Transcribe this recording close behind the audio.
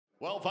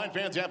Well, fine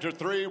fans, after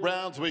 3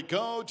 rounds, we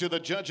go to the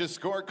judges'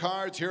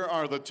 scorecards. Here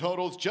are the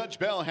totals. Judge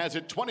Bell has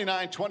it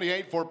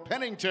 29-28 for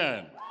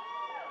Pennington.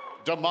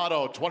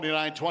 D'Amato,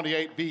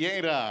 29-28,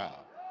 Vieira.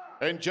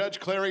 And Judge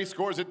Clary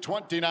scores it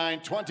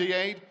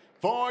 29-28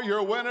 for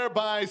your winner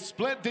by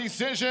split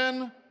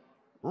decision,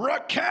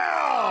 Raquel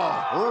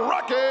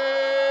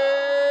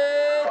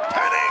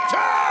Pennington!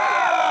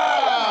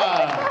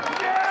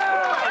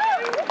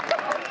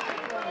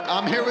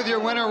 I'm here with your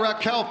winner,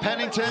 Raquel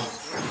Pennington.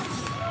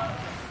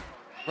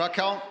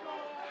 Raquel.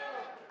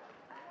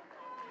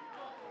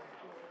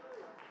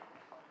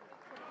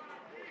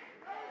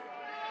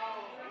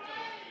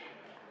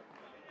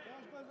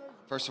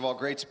 First of all,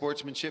 great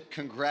sportsmanship.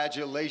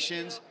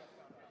 Congratulations.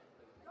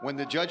 When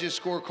the judges'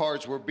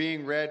 scorecards were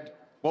being read,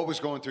 what was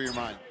going through your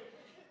mind?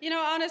 You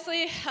know,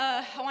 honestly,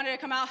 I wanted to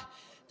come out,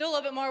 do a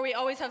little bit more. We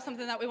always have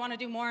something that we want to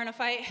do more in a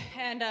fight,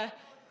 and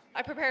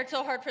I prepared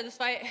so hard for this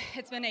fight.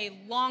 It's been a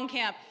long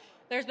camp.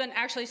 There's been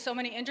actually so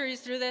many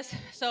injuries through this,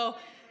 so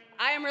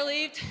I am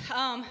relieved.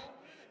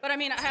 But I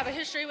mean, I have a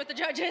history with the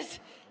judges,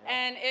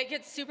 and it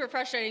gets super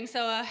frustrating,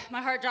 so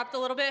my heart dropped a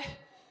little bit,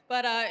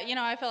 but you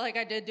know, I felt like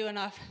I did do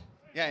enough.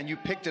 Yeah, and you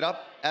picked it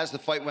up as the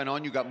fight went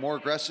on. You got more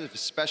aggressive,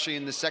 especially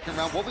in the second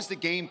round. What was the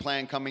game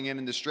plan coming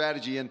in the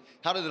strategy, and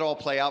how did it all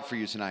play out for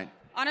you tonight?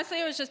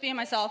 Honestly, it was just being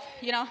myself.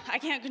 You know, I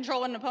can't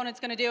control what an opponent's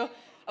gonna do.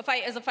 A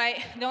fight is a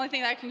fight. The only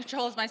thing that I can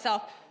control is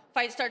myself.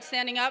 Fight starts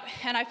standing up,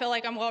 and I feel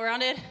like I'm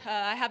well-rounded.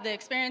 I have the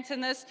experience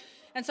in this,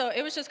 and so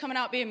it was just coming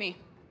out being me.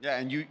 Yeah,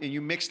 and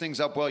you mixed things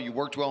up well. You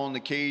worked well in the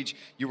cage.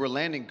 You were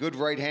landing good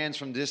right hands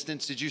from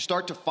distance. Did you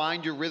start to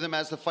find your rhythm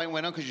as the fight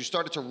went on? Because you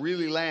started to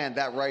really land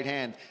that right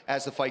hand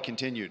as the fight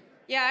continued.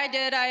 Yeah, I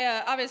did.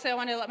 Obviously, I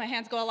wanted to let my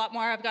hands go a lot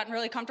more. I've gotten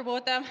really comfortable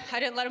with them. I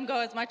didn't let them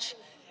go as much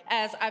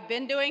as I've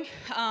been doing.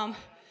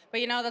 But,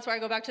 you know, that's where I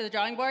go back to the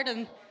drawing board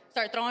and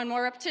start throwing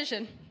more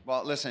repetition.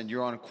 Well, listen,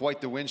 you're on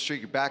quite the win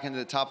streak. You're back into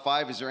the top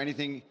 5. Is there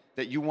anything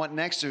that you want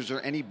next? Is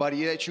there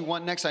anybody that you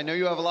want next? I know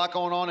you have a lot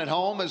going on at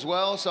home as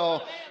well,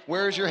 so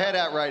where's your head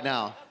at right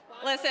now?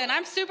 Listen,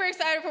 I'm super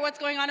excited for what's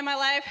going on in my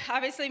life.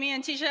 Obviously, me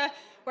and Tisha,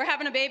 we're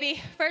having a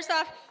baby. First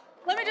off,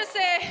 let me just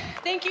say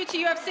thank you to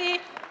UFC.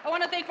 I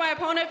want to thank my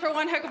opponent for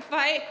one heck of a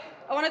fight.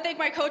 I want to thank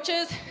my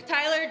coaches,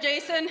 Tyler,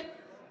 Jason,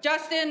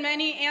 Justin,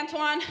 Manny,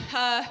 Antoine,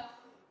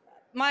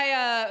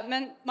 my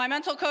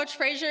mental coach,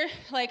 Frazier,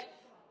 like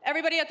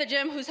everybody at the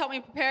gym who's helped me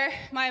prepare,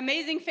 my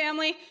amazing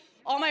family,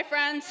 all my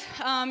friends,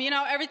 you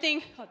know,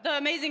 everything, the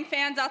amazing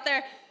fans out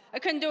there. I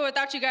couldn't do it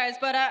without you guys,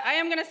 but I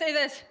am gonna say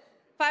this,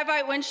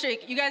 5-fight win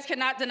streak. You guys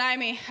cannot deny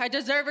me. I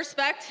deserve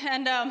respect,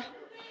 and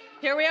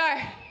here we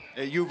are.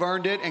 You've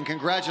earned it, and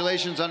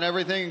congratulations on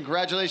everything.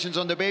 Congratulations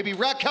on the baby.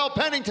 Raquel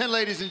Pennington,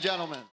 ladies and gentlemen.